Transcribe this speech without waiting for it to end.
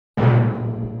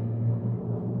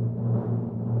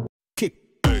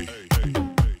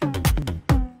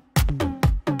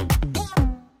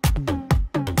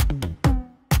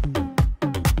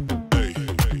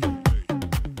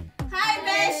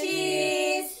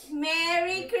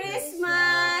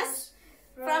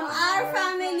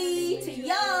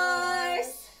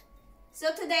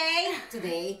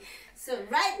So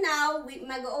right now,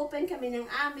 mag-open kami ng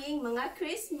aming mga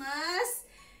Christmas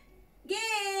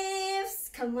gifts.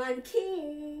 Come on,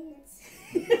 kids.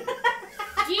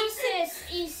 Jesus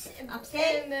is...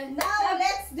 Okay, now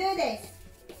let's do this.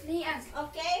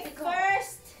 Okay,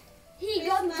 first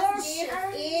Christmas gift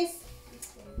is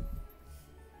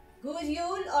Good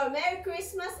Yule or Merry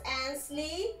Christmas,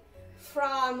 Ansley,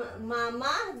 from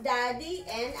Mama, Daddy,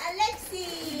 and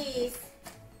Alexis.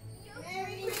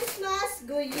 Merry Christmas,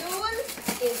 Good Yule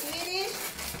in Swedish,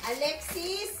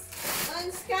 Alexis,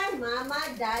 Önskar Mama,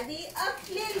 Daddy of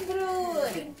Lillbror.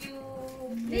 Thank you.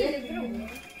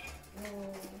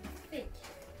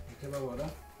 Lillbror.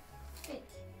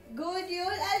 Good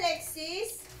Yule,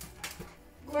 Alexis,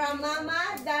 from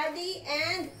Mama, Daddy,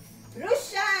 and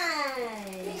Rushan.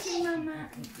 Thank you, Mama.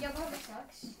 Jag har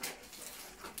sax.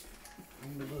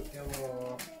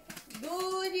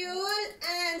 Good Yule,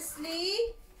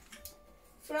 Ansley,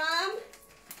 from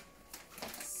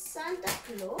Santa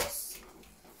Claus.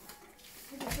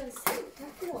 Santa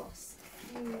Claus.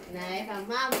 Nej, from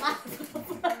Mama.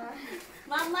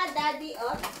 Mama, Daddy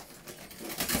of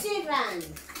Siran.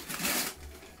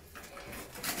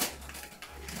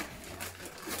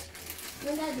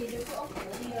 Men Daddy, du får också.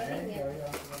 Nej,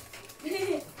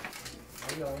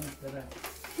 jag gör inte det.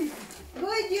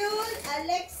 Good Yule,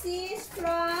 Alexis,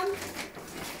 from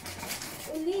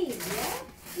Olivia.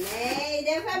 Nej,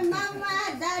 det är från Mama,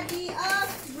 Daddy of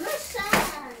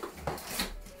Rushan.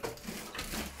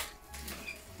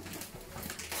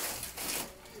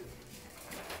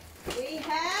 We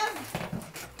have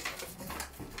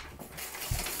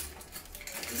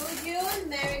Good Yule,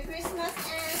 Merry Christmas,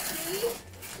 Ansley,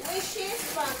 wishes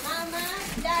from Mama,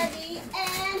 Daddy,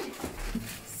 and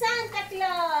Santa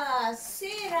Claus,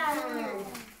 Siran.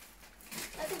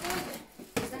 That's good.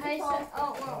 Det här är så...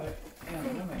 Oh, wow.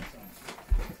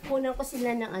 Kunan ko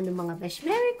sila ng ano mga besh.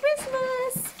 Merry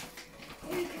Christmas!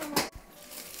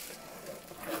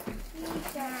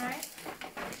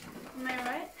 Am I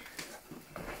right?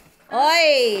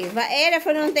 Oj, vad är det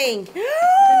för någonting?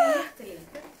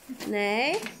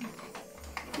 Nej.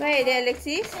 Vad är det,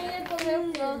 Alexis? Jag kommer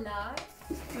upp.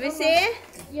 Ska vi se?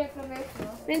 Jag kommer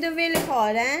upp. Men du vill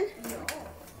ha den?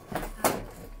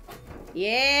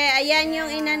 Yeah, ayan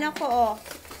yung inano ko. Oh.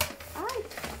 Ay.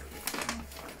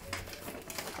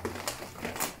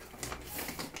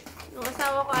 Nung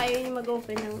asawa ko ayaw niya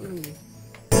mag-open ng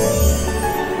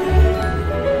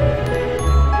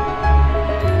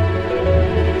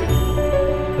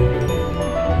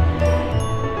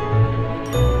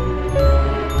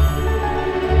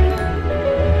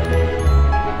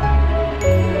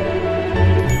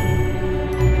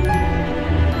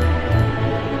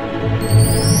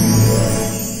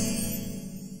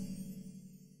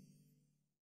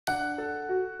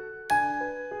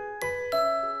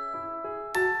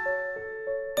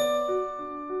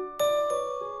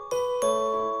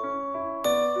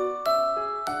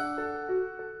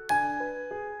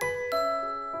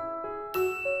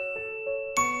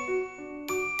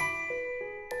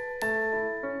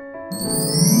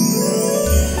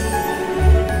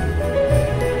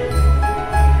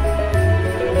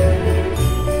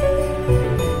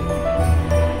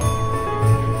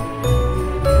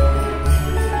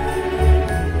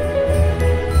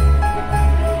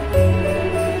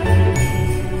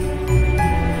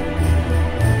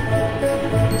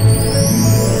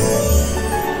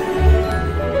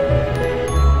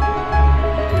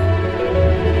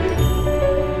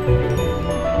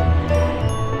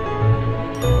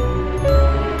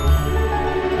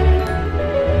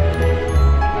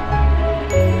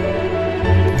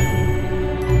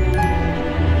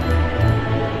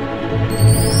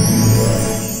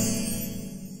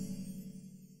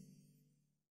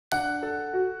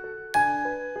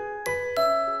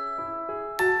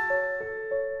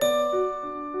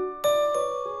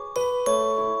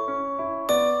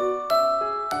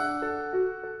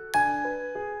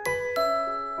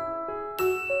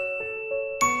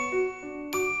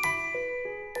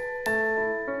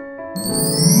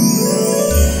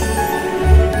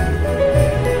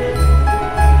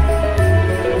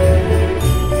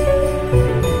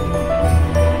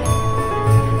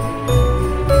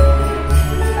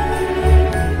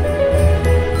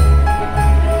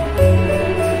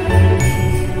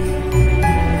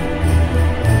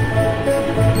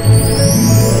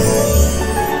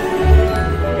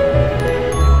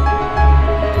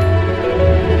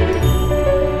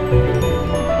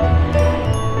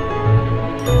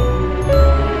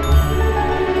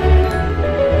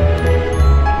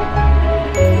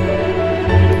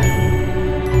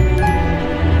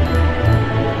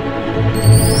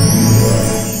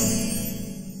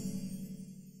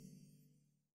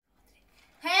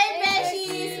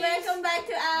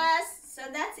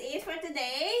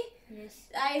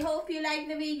like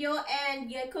the video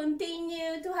and you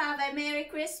continue to have a Merry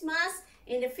Christmas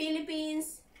in the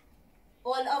Philippines,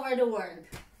 all over the world.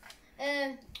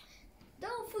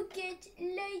 Don't forget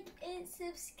like and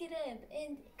subscribe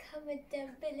and comment down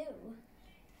below.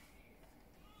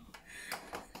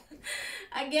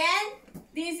 Again,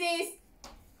 this is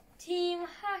Team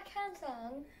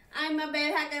Hakansson. I'm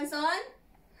Mabel Hakansson.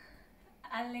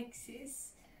 Alexis.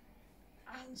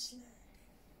 Angela.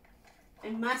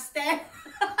 And Master.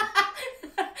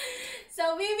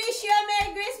 So we wish you a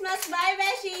Merry Christmas. Bye,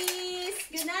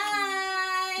 beshies. Good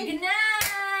night. Good night.